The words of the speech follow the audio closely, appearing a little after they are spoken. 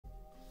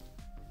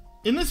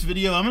In this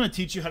video, I'm going to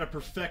teach you how to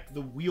perfect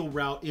the wheel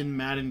route in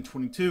Madden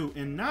 22,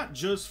 and not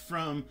just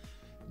from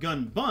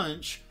gun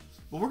bunch,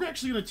 but we're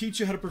actually going to teach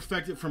you how to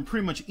perfect it from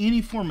pretty much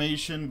any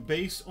formation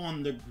based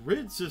on the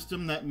grid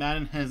system that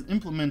Madden has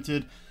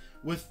implemented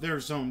with their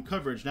zone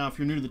coverage. Now, if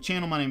you're new to the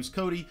channel, my name is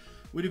Cody.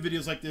 We do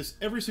videos like this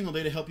every single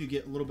day to help you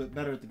get a little bit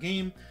better at the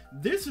game.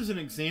 This is an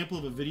example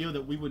of a video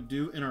that we would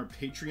do in our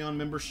Patreon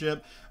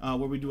membership, where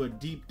we do a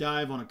deep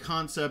dive on a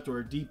concept or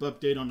a deep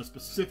update on a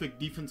specific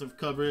defensive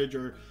coverage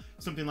or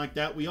something like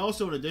that. We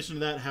also, in addition to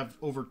that, have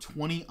over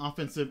 20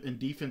 offensive and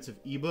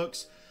defensive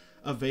ebooks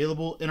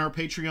available in our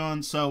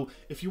Patreon. So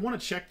if you want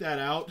to check that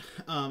out,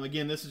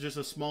 again, this is just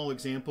a small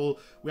example.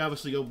 We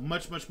obviously go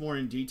much more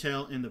in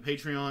detail in the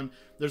Patreon.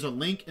 There's a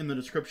link in the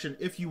description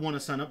if you want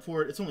to sign up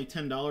for it. It's only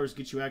 $10,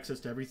 gets you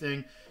access to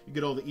everything. You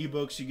get all the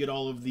ebooks, you get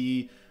all of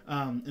the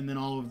and then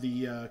all of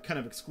the kind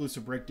of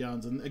exclusive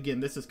breakdowns. And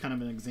again, this is kind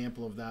of an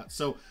example of that.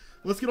 So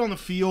let's get on the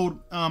field.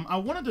 I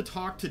wanted to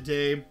talk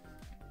today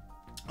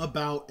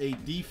about a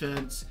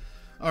defense,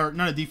 or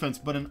not a defense,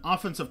 but an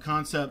offensive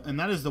concept, and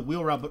that is the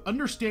wheel route, but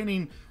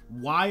understanding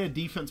why a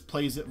defense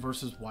plays it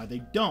versus why they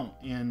don't,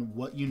 and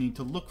what you need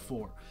to look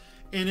for.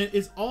 And it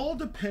is all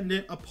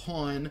dependent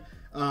upon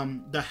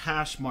the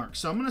hash mark.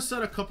 So I'm going to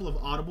set a couple of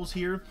audibles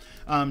here,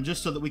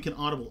 just so that we can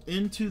audible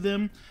into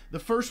them. The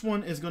first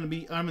one is going to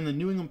be, I'm in the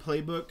New England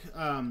Playbook.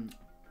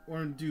 We're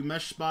going to do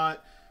mesh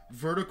spot,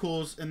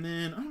 verticals, and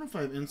then I don't know if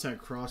I have inside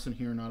cross in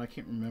here or not. I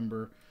can't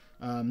remember.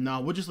 No,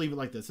 we'll just leave it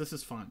like this. This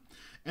is fine.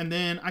 And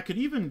then I could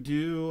even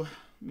do,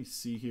 let me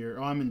see here.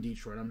 Oh, I'm in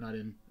Detroit. I'm not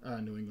in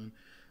New England.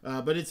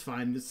 But it's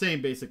fine. The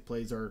same basic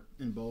plays are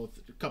in both.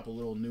 A couple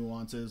little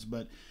nuances.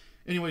 But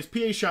anyways,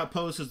 PA shot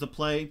post is the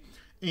play.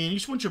 And you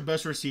just want your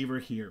best receiver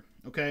here.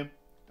 Okay?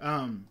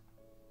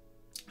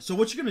 So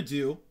what you're going to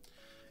do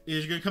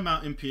is you're going to come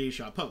out in PA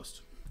shot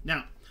post.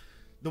 Now,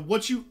 the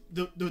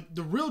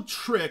real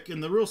trick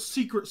and the real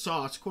secret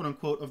sauce, quote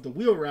unquote, of the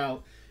wheel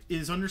route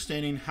is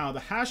understanding how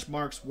the hash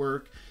marks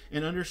work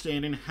and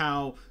understanding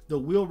how the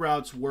wheel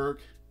routes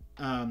work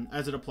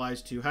as it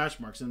applies to hash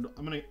marks. And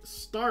I'm going to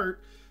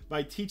start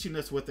by teaching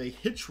this with a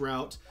hitch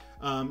route.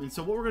 And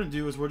so what we're going to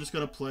do is we're just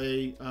going to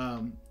play,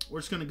 we're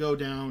just going to go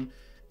down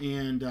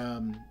and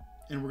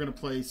we're going to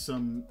play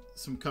some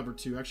cover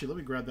two. Actually, let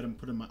me grab that and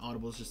put in my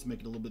audibles just to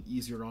make it a little bit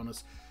easier on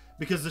us,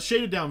 because the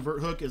shaded down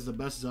vert hook is the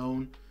best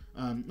zone.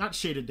 Not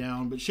shaded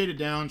down, but shaded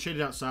down,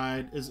 shaded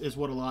outside is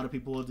what a lot of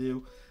people will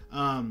do.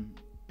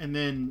 And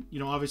then, you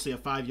know, obviously a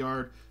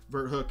 5-yard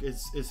vert hook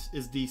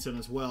is decent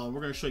as well. And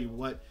we're going to show you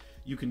what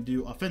you can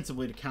do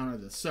offensively to counter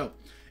this. So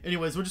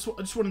anyways, I just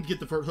wanted to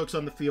get the vert hooks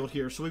on the field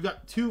here. So we've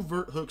got two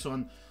vert hooks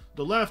on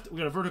the left. We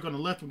got a vert hook on the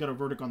left. We got a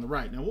vert hook on the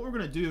right. Now what we're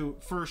going to do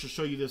first is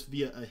show you this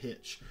via a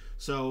hitch.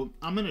 So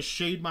I'm going to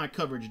shade my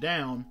coverage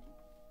down,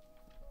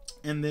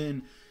 and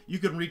then you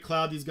can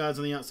recloud these guys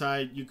on the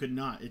outside. You could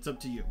not. It's up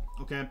to you.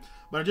 Okay.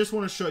 But I just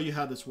want to show you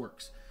how this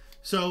works.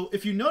 So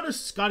if you notice,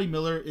 Scotty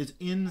Miller is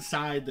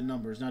inside the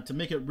numbers. Now, to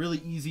make it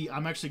really easy,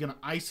 I'm actually going to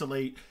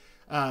isolate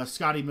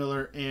Scotty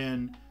Miller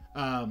and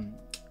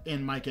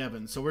Mike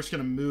Evans. So we're just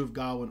going to move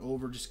Godwin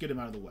over, just get him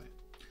out of the way.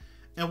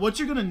 And what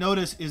you're going to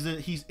notice is that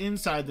he's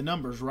inside the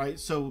numbers, right?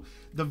 So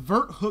the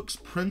vert hooks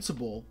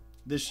principle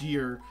this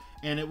year,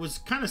 and it was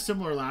kind of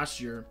similar last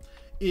year,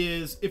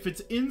 is if it's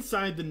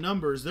inside the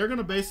numbers, they're going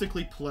to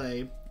basically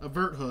play, a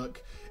vert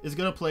hook is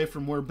going to play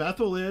from where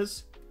Bethel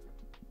is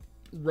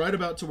right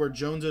about to where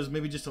Jones is,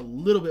 maybe just a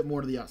little bit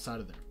more to the outside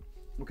of there.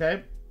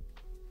 Okay?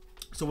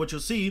 So what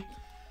you'll see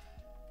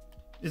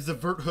is the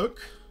vert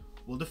hook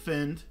will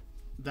defend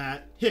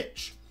that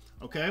hitch.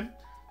 Okay?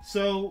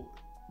 So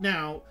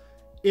now,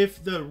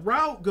 if the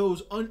route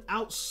goes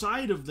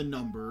outside of the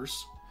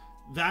numbers,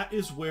 that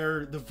is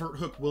where the vert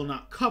hook will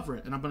not cover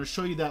it. And I'm going to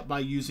show you that by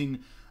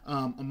using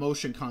a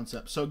motion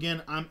concept. So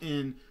again, I'm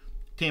in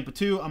Tampa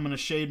 2. I'm going to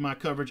shade my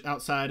coverage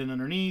outside and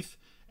underneath.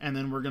 And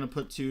then we're going to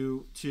put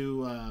two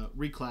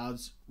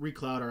recloud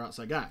our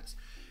outside guys.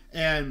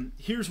 And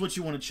here's what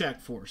you want to check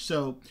for.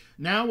 So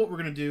now what we're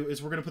going to do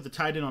is we're going to put the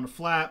tight end on a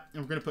flat,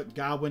 and we're going to put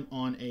Godwin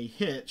on a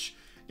hitch.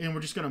 And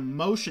we're just going to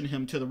motion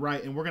him to the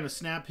right, and we're going to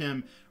snap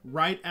him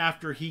right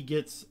after he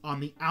gets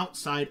on the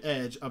outside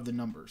edge of the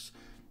numbers.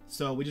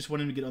 So we just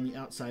want him to get on the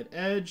outside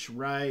edge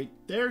right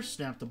there,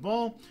 snap the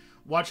ball.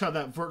 Watch how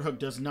that vert hook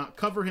does not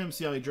cover him.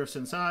 See how he drifts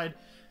inside,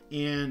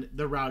 and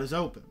the route is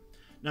open.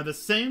 Now, the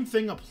same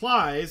thing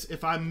applies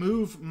if I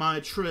move my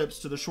trips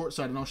to the short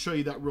side, and I'll show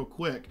you that real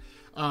quick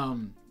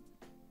on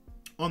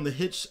the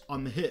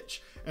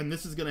hitch. And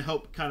this is going to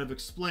help kind of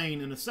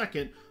explain in a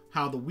second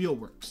how the wheel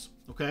works,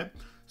 okay?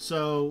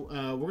 So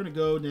we're going to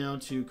go down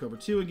to cover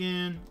 2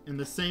 again in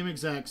the same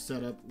exact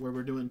setup where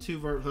we're doing two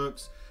vert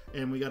hooks,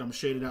 and we got them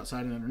shaded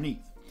outside and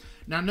underneath.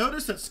 Now,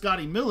 notice that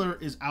Scotty Miller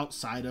is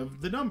outside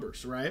of the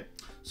numbers, right?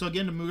 So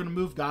again, we're going to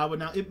move Godwin.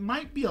 Now, it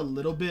might be a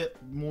little bit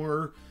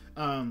more...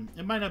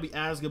 it might not be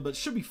as good, but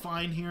should be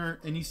fine here.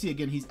 And you see,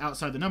 again, he's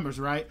outside the numbers,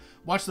 right?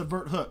 Watch the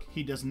vert hook.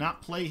 He does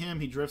not play him.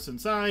 He drifts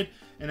inside.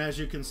 And as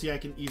you can see, I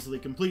can easily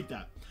complete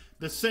that.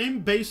 The same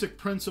basic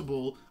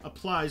principle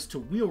applies to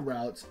wheel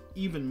routes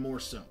even more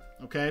so,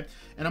 okay?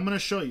 And I'm going to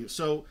show you.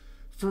 So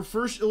for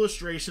first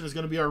illustration is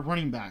going to be our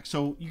running back.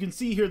 So you can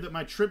see here that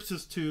my trips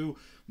is to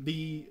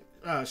the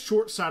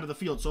short side of the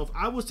field. So if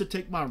I was to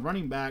take my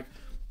running back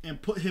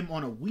and put him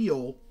on a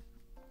wheel,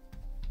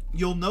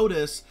 you'll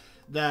notice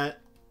that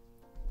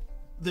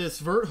this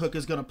vert hook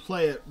is going to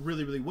play it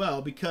really, really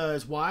well.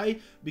 Because why?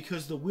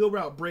 Because the wheel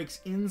route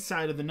breaks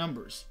inside of the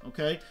numbers,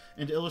 okay?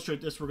 And to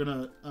illustrate this, we're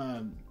going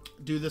to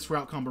do this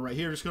route combo right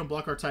here. Just going to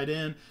block our tight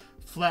end,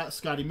 flat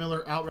Scotty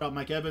Miller, out route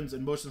Mike Evans,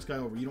 and motion this guy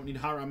over. You don't need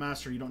hot route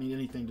master. You don't need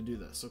anything to do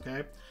this,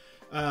 okay?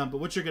 But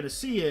what you're going to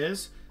see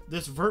is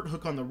this vert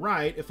hook on the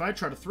right. If I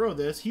try to throw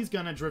this, he's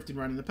going to drifting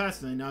right in the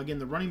passing lane. Now, again,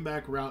 the running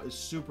back route is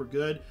super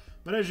good,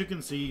 but as you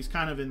can see, he's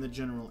kind of in the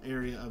general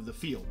area of the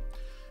field.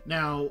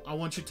 Now, I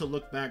want you to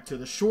look back to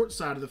the short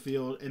side of the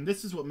field, and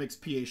this is what makes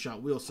PA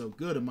shot wheel so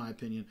good, in my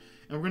opinion.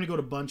 And we're going to go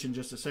to bunch in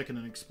just a second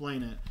and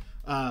explain it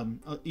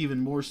even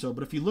more so.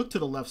 But if you look to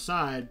the left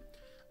side,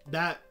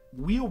 that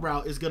wheel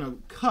route is going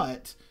to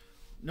cut.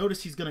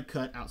 Notice he's going to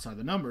cut outside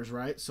the numbers,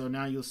 right? So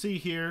now you'll see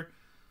here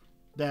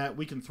that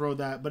we can throw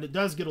that, but it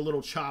does get a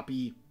little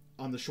choppy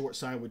on the short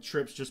side with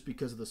trips just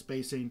because of the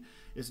spacing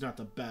is not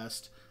the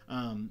best.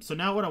 So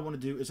now what I want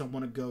to do is I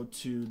want to go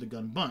to the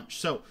gun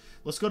bunch. So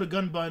let's go to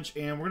gun bunch,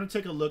 and we're going to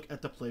take a look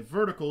at the play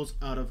verticals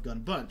out of gun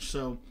bunch.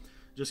 So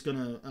just going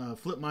to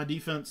flip my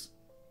defense.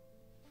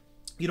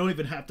 You don't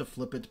even have to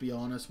flip it, to be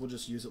honest. We'll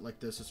just use it like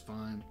this. It's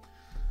fine.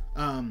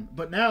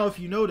 But now if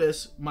you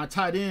notice, my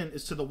tight end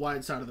is to the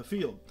wide side of the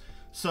field.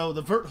 So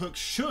the vert hook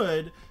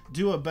should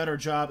do a better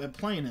job at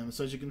playing him.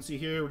 So as you can see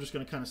here, we're just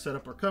going to kind of set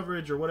up our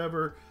coverage or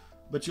whatever.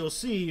 But you'll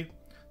see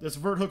this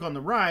vert hook on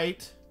the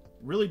right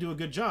really do a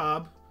good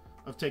job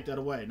of take that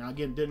away. Now,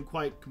 again, didn't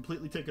quite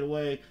completely take it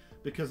away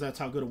because that's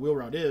how good a wheel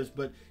route is,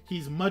 but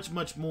he's much,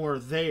 much more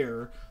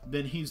there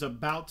than he's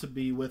about to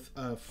be with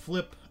a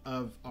flip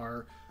of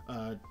our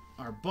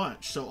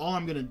bunch. So all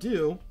I'm going to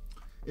do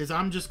is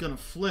I'm just going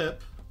to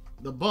flip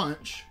the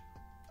bunch,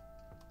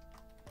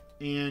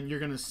 and you're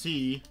going to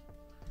see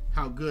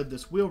how good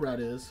this wheel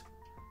route is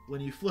when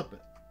you flip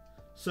it.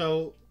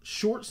 So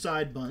short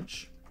side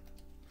bunch,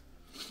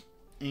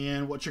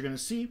 and what you're going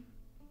to see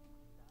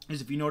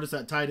is if you notice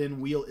that tight end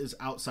wheel is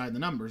outside the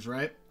numbers,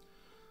 right?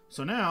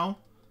 So now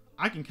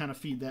I can kind of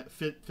feed that,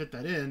 fit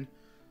that in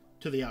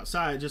to the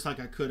outside just like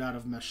I could out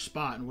of mesh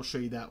spot, and we'll show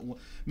you that.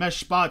 Mesh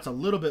spot's a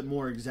little bit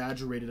more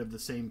exaggerated of the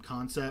same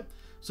concept.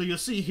 So you'll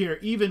see here,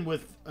 even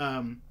with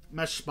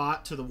mesh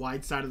spot to the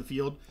wide side of the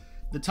field,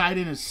 the tight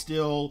end is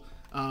still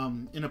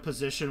in a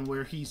position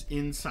where he's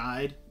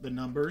inside the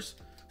numbers.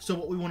 So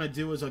what we want to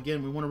do is,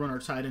 again, we want to run our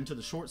tight end to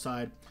the short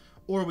side,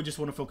 or we just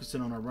want to focus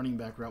in on our running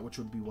back route, which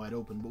would be wide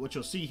open. But what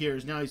you'll see here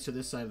is now he's to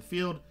this side of the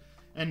field,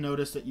 and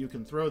notice that you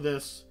can throw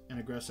this, an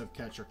aggressive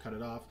catch, or cut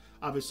it off.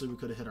 Obviously, we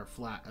could have hit our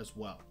flat as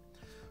well.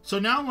 So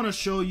now I want to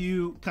show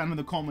you kind of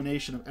the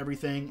culmination of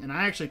everything, and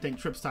I actually think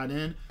trips tight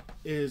end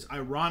is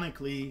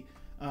ironically,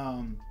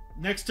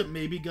 next to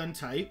maybe gun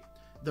tight,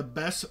 the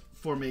best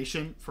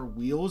formation for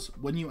wheels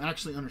when you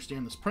actually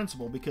understand this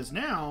principle, because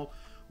now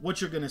what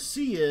you're going to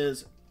see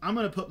is I'm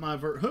going to put my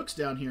vert hooks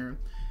down here,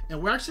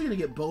 and we're actually going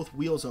to get both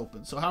wheels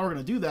open. So how we're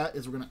going to do that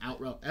is we're going to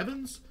out route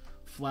Evans,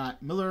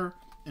 flat Miller,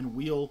 and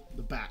wheel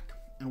the back.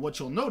 And what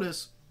you'll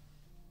notice,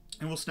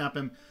 and we'll snap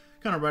him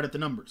kind of right at the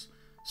numbers.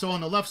 So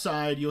on the left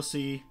side, you'll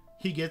see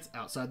he gets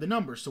outside the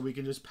numbers. So we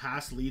can just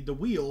pass lead the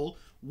wheel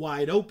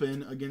wide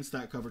open against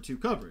that cover 2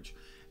 coverage.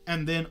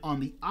 And then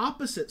on the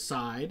opposite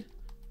side,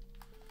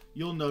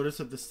 you'll notice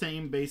that the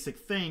same basic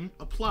thing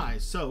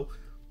applies. So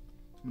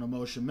I'm going to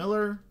motion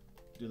Miller,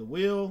 do the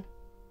wheel,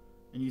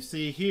 and you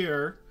see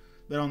here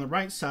that on the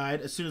right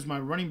side, as soon as my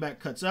running back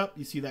cuts up,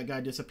 you see that guy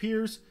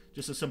disappears.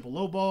 Just a simple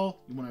low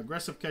ball. You want to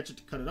aggressive catch it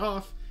to cut it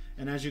off.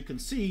 And as you can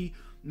see,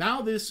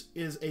 now this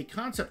is a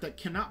concept that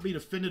cannot be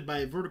defended by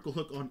a vertical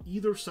hook on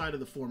either side of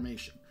the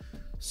formation.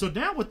 So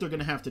now what they're going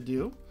to have to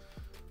do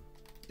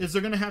is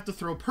they're going to have to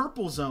throw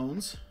purple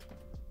zones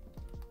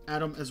at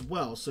them as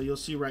well. So you'll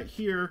see right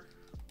here,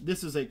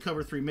 this is a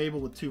cover 3 Mabel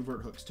with 2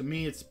 vert hooks. To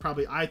me, it's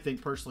probably, I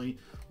think personally,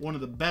 one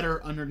of the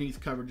better underneath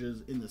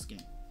coverages in this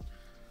game.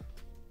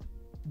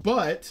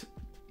 But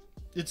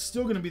it's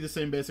still going to be the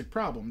same basic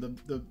problem.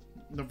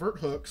 The vert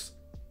hooks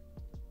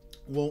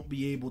won't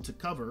be able to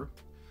cover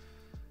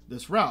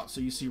this route.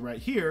 So you see right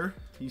here,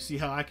 you see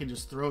how I can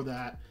just throw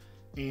that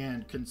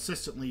and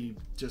consistently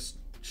just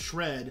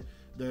shred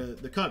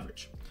the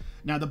coverage.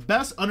 Now, the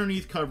best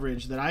underneath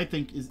coverage that I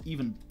think is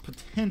even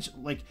potential,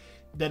 like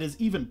that is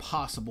even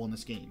possible in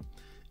this game,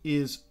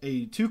 is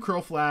a 2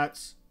 curl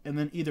flats and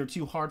then either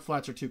 2 hard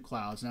flats or 2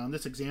 clouds. Now, in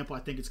this example, I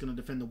think it's going to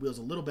defend the wheels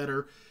a little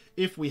better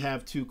if we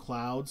have 2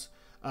 clouds.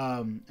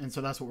 And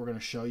so that's what we're going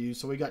to show you.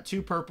 So we got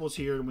 2 purples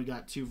here, and we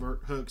got 2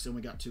 vert hooks, and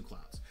we got 2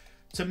 clouds.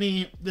 To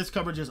me, this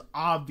coverage is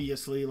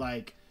obviously,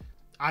 like,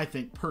 I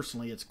think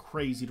personally it's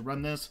crazy to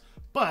run this,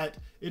 but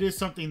it is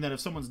something that if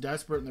someone's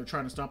desperate and they're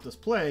trying to stop this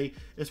play,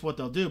 it's what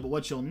they'll do. But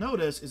what you'll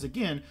notice is,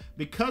 again,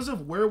 because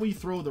of where we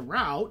throw the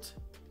route,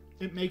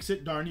 it makes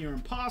it darn near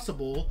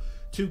impossible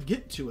to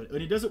get to it.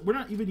 And it doesn't, we're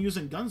not even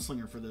using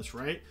gunslinger for this,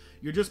 right?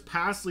 You're just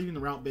pass leading the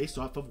route based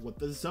off of what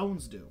the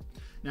zones do.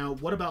 Now,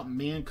 what about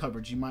man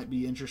coverage? You might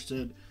be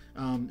interested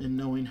in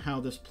knowing how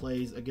this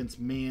plays against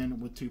man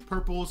with 2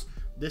 purples.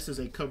 This is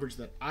a coverage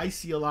that I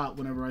see a lot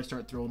whenever I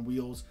start throwing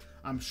wheels.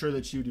 I'm sure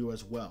that you do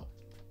as well.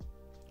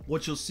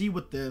 What you'll see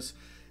with this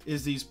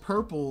is these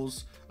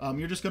purples,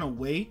 you're just going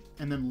to wait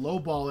and then low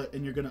ball it,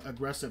 and you're going to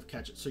aggressive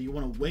catch it. So you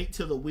want to wait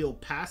till the wheel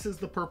passes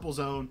the purple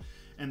zone,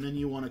 and then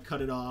you want to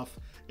cut it off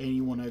and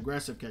you want to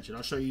aggressive catch it.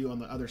 I'll show you on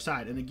the other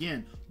side. And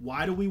again,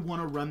 why do we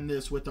want to run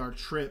this with our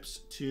trips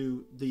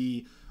to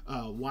the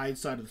wide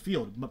side of the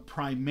field? But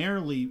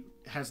primarily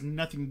has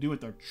nothing to do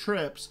with our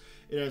trips.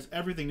 It has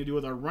everything to do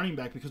with our running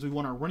back, because we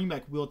want our running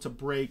back wheel to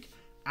break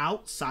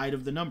outside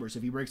of the numbers.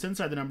 If he breaks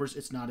inside the numbers,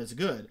 it's not as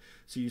good.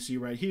 So you see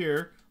right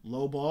here,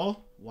 low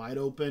ball, wide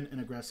open,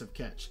 and aggressive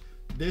catch.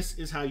 This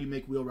is how you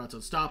make wheel routes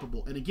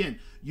unstoppable. And again,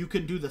 you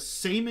can do the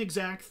same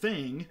exact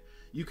thing.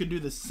 You can do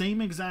the same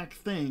exact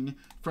thing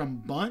from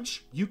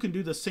bunch. You can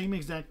do the same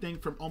exact thing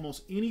from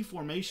almost any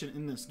formation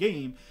in this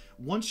game,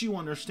 once you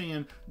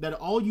understand that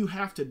all you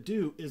have to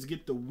do is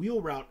get the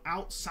wheel route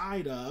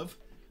outside of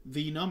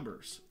the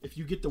numbers. If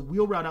you get the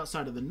wheel route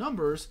outside of the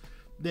numbers,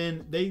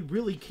 then they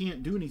really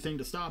can't do anything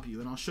to stop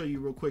you. And I'll show you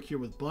real quick here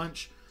with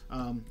bunch.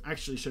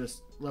 Actually should have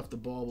left the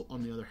ball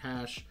on the other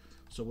hash,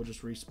 so we'll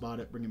just respot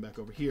it, bring it back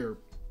over here.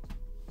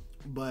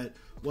 But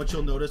what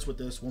you'll notice with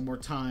this one more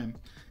time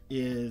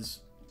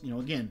is, you know,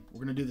 again,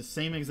 we're going to do the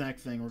same exact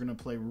thing. We're going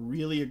to play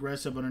really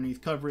aggressive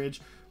underneath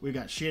coverage. We've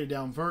got shaded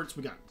down verts,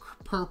 we got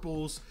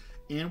purples,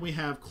 and we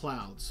have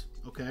clouds,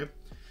 okay?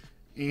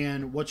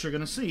 And what you're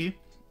going to see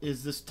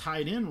is this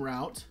tight end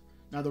route.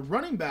 Now, the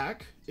running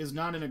back is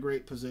not in a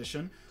great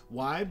position.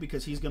 Why?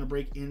 Because he's going to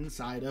break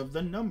inside of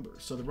the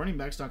numbers. So the running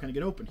back's not going to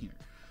get open here.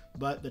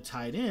 But the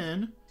tight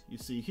end, you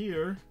see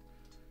here,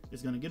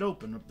 is going to get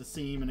open up the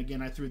seam. And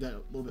again, I threw that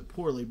a little bit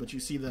poorly, but you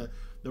see the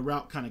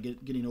route kind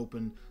of getting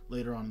open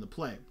later on in the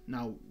play.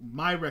 Now,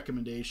 my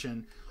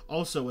recommendation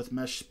also with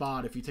mesh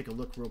spot, if you take a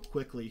look real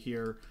quickly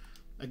here,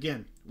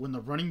 again, when the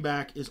running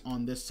back is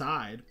on this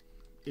side,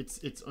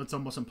 it's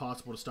almost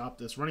impossible to stop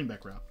this running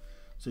back route.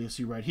 So you'll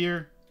see right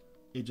here,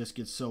 it just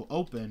gets so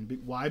open.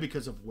 Why?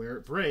 Because of where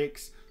it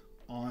breaks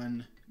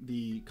on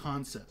the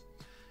concept.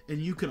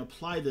 And you can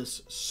apply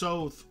this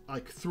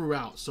like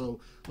throughout. So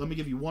let me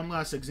give you one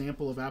last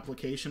example of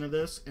application of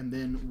this, and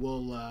then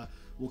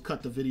we'll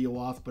cut the video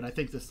off. But I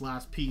think this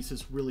last piece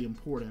is really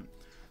important.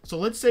 So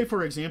let's say,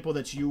 for example,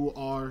 that you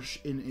are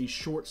in a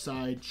short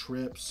side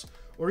trips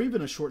or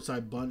even a short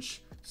side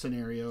bunch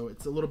scenario.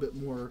 It's a little bit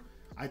more,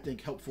 I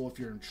think, helpful if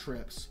you're in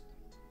trips.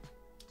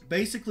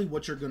 Basically,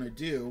 what you're going to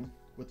do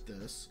with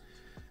this,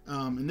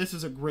 and this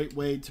is a great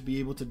way to be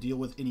able to deal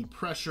with any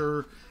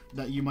pressure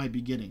that you might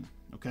be getting.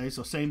 Okay,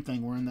 so same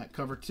thing. We're in that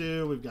cover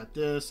 2. We've got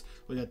this,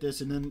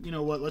 and then, you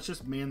know what? Let's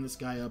just man this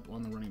guy up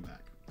on the running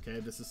back. Okay,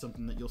 this is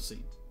something that you'll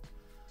see.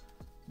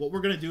 What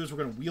we're going to do is we're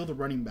going to wheel the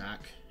running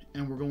back,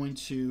 and we're going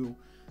to,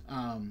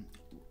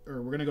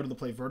 we're going to go to the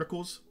play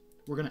verticals.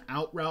 We're going to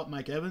out route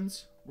Mike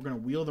Evans. We're going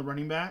to wheel the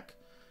running back,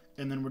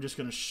 and then we're just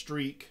going to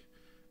streak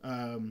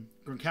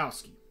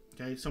Gronkowski.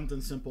 Okay,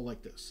 something simple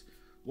like this.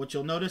 What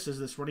you'll notice is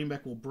this running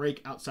back will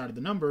break outside of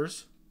the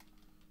numbers,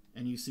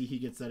 and you see he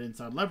gets that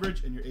inside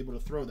leverage, and you're able to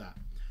throw that.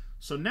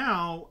 So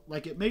now,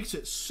 like, it makes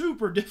it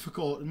super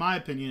difficult, in my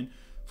opinion,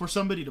 for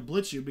somebody to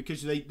blitz you,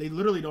 because they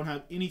literally don't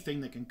have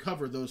anything that can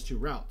cover those 2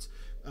 routes.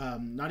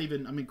 Not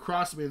even, I mean,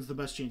 crossman is the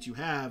best chance you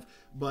have,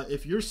 but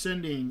if you're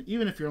sending,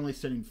 even if you're only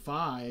sending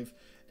 5,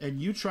 and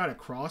you try to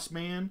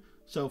crossman,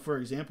 so for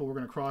example, we're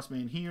going to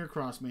crossman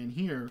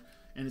here,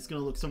 and it's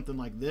going to look something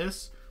like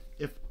this.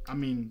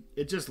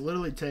 It just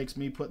literally takes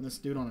me putting this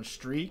dude on a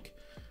streak,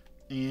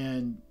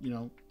 and, you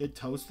know, it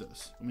toasts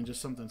this.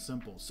 Just something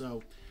simple.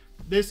 So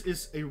this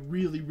is a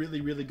really,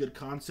 really, really good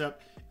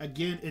concept.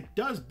 Again, it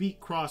does beat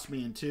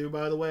crossman too,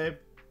 by the way,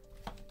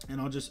 and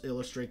I'll just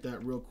illustrate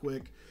that real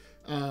quick.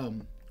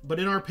 But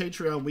in our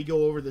Patreon, we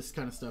go over this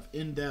kind of stuff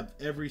in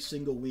depth every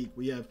single week.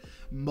 We have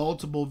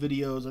multiple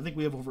videos. I think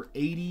we have over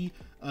 80,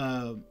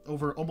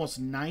 over almost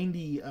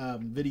 90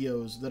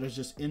 videos that is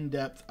just in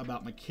depth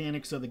about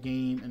mechanics of the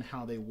game and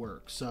how they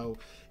work. So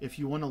if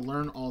you want to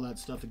learn all that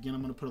stuff, again,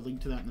 I'm going to put a link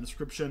to that in the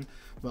description.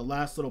 But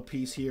last little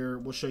piece here,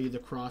 we'll show you the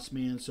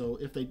crossman. So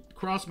if they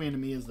crossman, to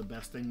me, is the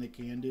best thing they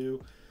can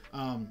do.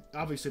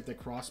 Obviously, if they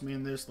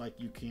crossman this, like,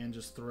 you can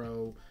just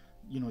throw,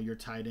 you know, your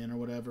tight end or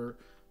whatever.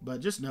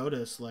 But just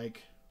notice,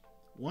 like,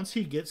 once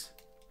he gets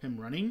him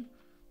running,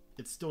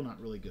 it's still not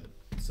really good.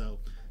 So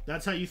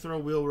that's how you throw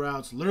wheel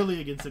routes,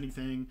 literally against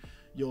anything.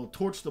 You'll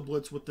torch the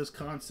blitz with this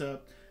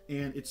concept,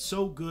 and it's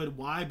so good.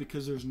 Why?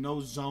 Because there's no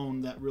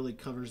zone that really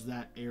covers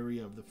that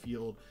area of the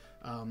field,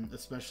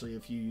 especially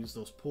if you use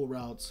those pull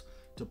routes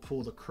to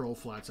pull the curl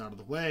flats out of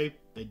the way.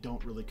 They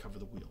don't really cover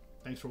the wheel.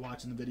 Thanks for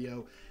watching the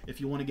video.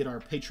 If you want to get our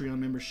Patreon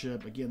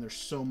membership, again, there's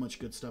so much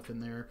good stuff in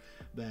there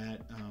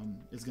that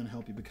is going to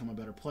help you become a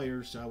better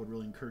player. So I would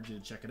really encourage you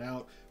to check it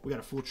out. We got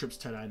a full trips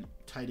tight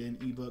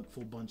end ebook,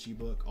 full bunch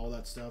ebook, all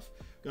that stuff.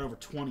 Got over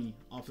 20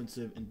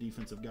 offensive and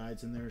defensive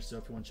guides in there. So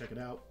if you want to check it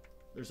out,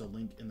 there's a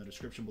link in the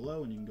description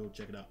below and you can go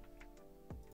check it out.